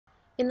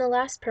In the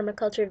last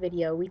permaculture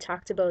video, we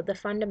talked about the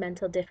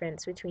fundamental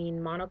difference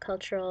between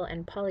monocultural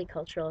and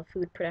polycultural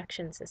food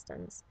production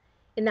systems.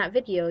 In that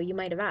video, you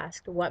might have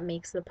asked, what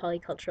makes the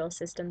polycultural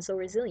system so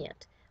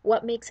resilient?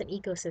 What makes an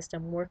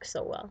ecosystem work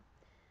so well?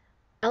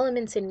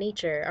 Elements in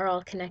nature are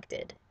all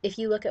connected. If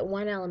you look at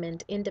one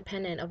element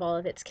independent of all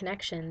of its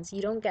connections,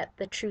 you don't get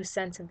the true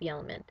sense of the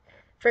element.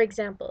 For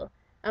example,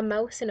 a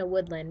mouse in a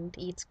woodland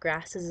eats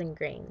grasses and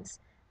grains.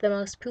 The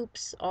mouse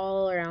poops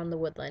all around the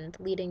woodland,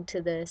 leading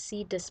to the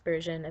seed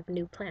dispersion of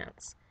new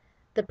plants.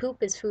 The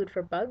poop is food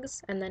for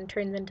bugs and then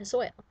turns into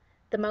soil.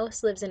 The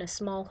mouse lives in a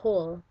small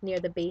hole near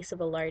the base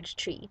of a large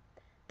tree.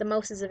 The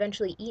mouse is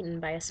eventually eaten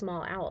by a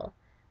small owl.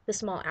 The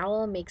small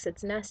owl makes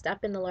its nest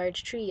up in the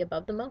large tree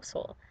above the mouse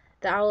hole.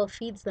 The owl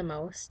feeds the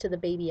mouse to the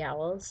baby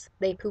owls.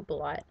 They poop a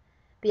lot.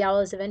 The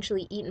owl is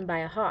eventually eaten by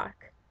a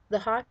hawk. The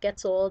hawk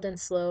gets old and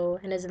slow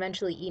and is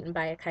eventually eaten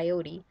by a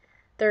coyote.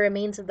 The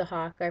remains of the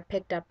hawk are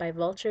picked up by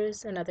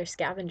vultures and other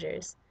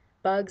scavengers.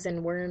 Bugs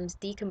and worms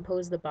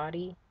decompose the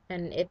body,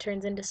 and it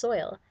turns into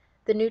soil.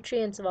 The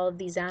nutrients of all of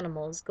these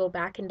animals go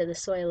back into the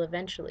soil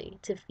eventually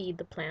to feed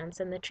the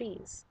plants and the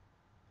trees.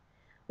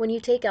 When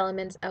you take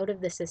elements out of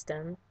the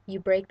system,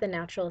 you break the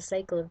natural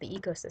cycle of the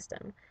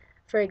ecosystem.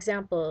 For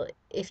example,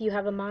 if you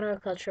have a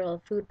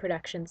monocultural food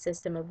production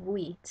system of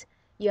wheat,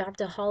 you have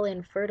to haul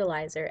in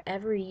fertilizer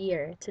every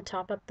year to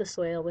top up the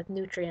soil with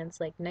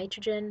nutrients like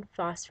nitrogen,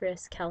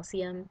 phosphorus,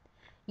 calcium.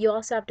 You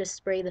also have to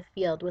spray the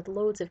field with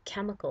loads of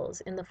chemicals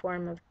in the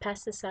form of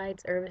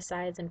pesticides,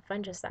 herbicides, and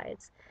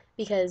fungicides,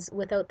 because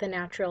without the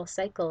natural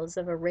cycles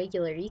of a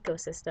regular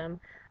ecosystem,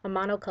 a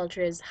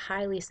monoculture is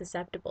highly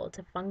susceptible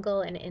to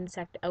fungal and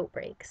insect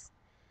outbreaks.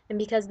 And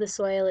because the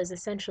soil is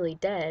essentially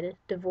dead,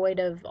 devoid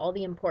of all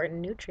the important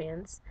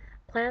nutrients,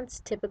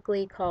 plants,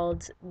 typically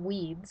called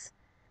weeds,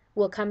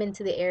 will come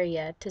into the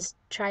area to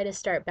try to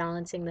start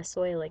balancing the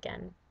soil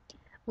again.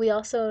 We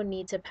also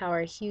need to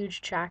power huge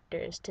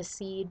tractors to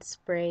seed,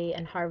 spray,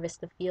 and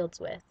harvest the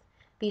fields with.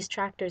 These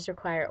tractors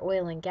require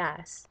oil and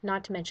gas,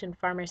 not to mention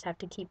farmers have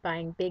to keep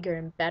buying bigger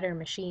and better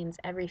machines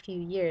every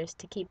few years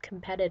to keep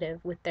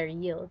competitive with their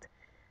yield.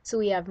 So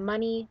we have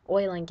money,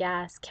 oil and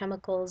gas,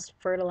 chemicals,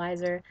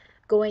 fertilizer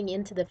going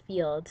into the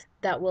field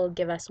that will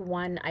give us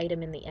one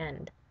item in the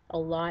end, a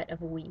lot of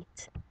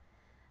wheat.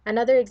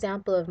 Another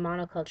example of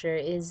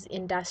monoculture is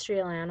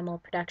industrial animal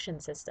production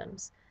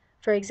systems.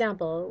 For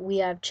example, we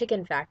have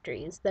chicken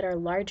factories that are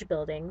large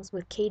buildings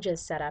with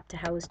cages set up to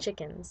house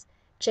chickens.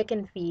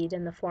 Chicken feed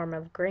in the form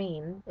of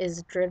grain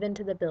is driven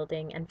to the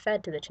building and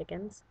fed to the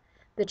chickens.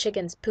 The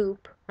chickens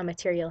poop, a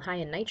material high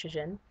in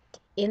nitrogen,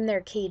 in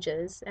their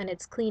cages, and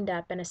it's cleaned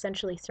up and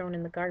essentially thrown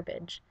in the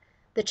garbage.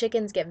 The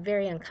chickens get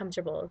very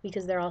uncomfortable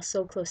because they're all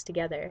so close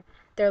together.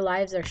 Their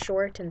lives are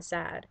short and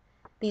sad.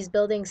 These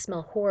buildings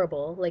smell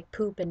horrible, like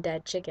poop and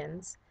dead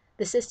chickens.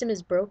 The system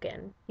is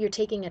broken. You're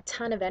taking a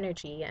ton of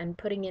energy and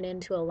putting it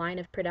into a line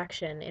of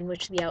production in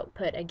which the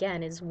output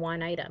again is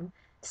one item,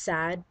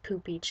 sad,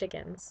 poopy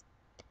chickens.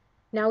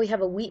 Now we have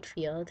a wheat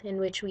field in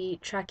which we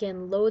truck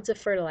in loads of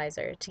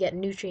fertilizer to get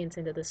nutrients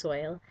into the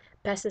soil,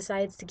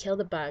 pesticides to kill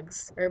the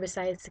bugs,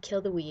 herbicides to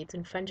kill the weeds,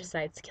 and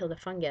fungicides to kill the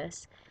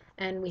fungus.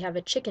 And we have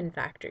a chicken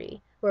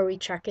factory where we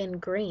truck in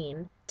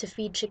grain to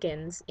feed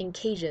chickens in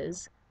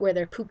cages where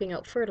they're pooping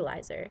out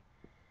fertilizer.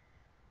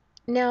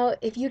 Now,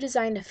 if you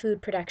designed a food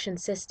production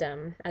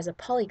system as a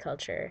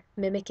polyculture,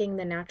 mimicking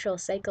the natural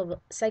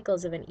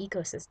cycles of an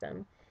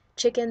ecosystem,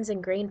 chickens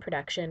and grain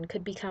production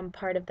could become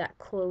part of that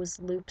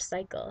closed loop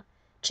cycle.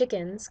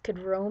 Chickens could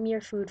roam your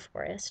food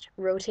forest,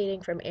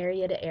 rotating from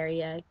area to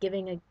area,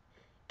 giving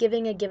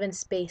a given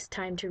space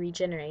time to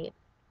regenerate.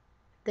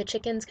 The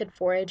chickens could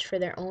forage for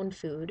their own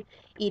food,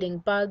 eating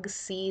bugs,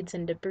 seeds,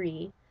 and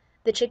debris.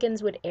 The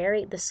chickens would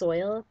aerate the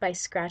soil by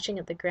scratching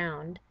at the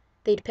ground.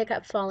 They'd pick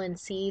up fallen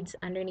seeds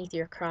underneath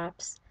your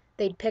crops.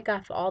 They'd pick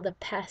off all the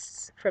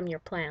pests from your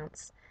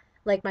plants.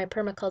 Like my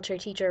permaculture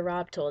teacher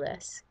Rob told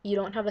us, you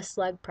don't have a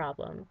slug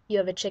problem, you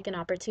have a chicken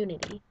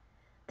opportunity.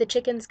 The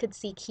chickens could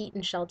seek heat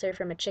and shelter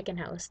from a chicken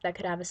house that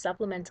could have a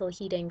supplemental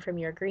heating from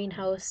your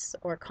greenhouse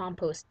or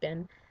compost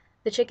bin.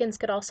 The chickens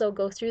could also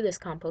go through this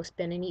compost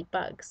bin and eat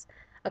bugs,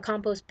 a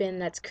compost bin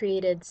that's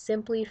created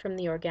simply from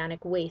the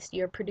organic waste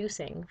you're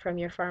producing from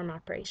your farm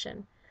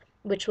operation,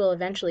 which will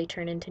eventually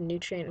turn into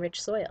nutrient-rich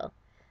soil.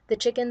 The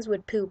chickens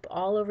would poop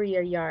all over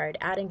your yard,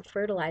 adding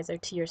fertilizer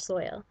to your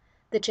soil.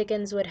 The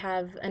chickens would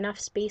have enough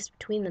space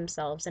between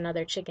themselves and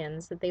other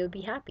chickens that they would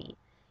be happy.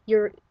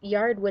 Your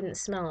yard wouldn't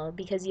smell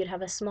because you'd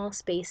have a small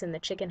space in the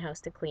chicken house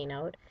to clean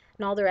out,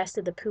 and all the rest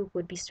of the poop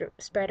would be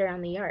spread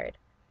around the yard.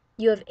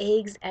 You have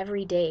eggs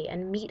every day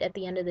and meat at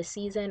the end of the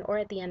season or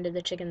at the end of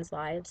the chickens'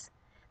 lives.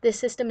 This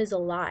system is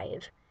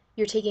alive.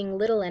 You're taking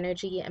little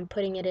energy and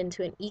putting it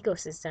into an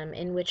ecosystem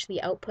in which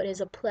the output is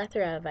a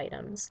plethora of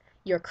items.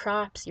 Your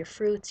crops, your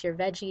fruits, your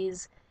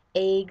veggies,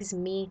 eggs,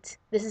 meat.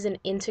 This is an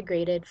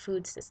integrated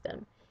food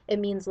system. It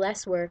means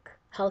less work,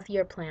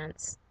 healthier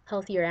plants,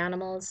 healthier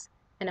animals,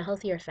 and a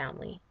healthier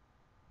family.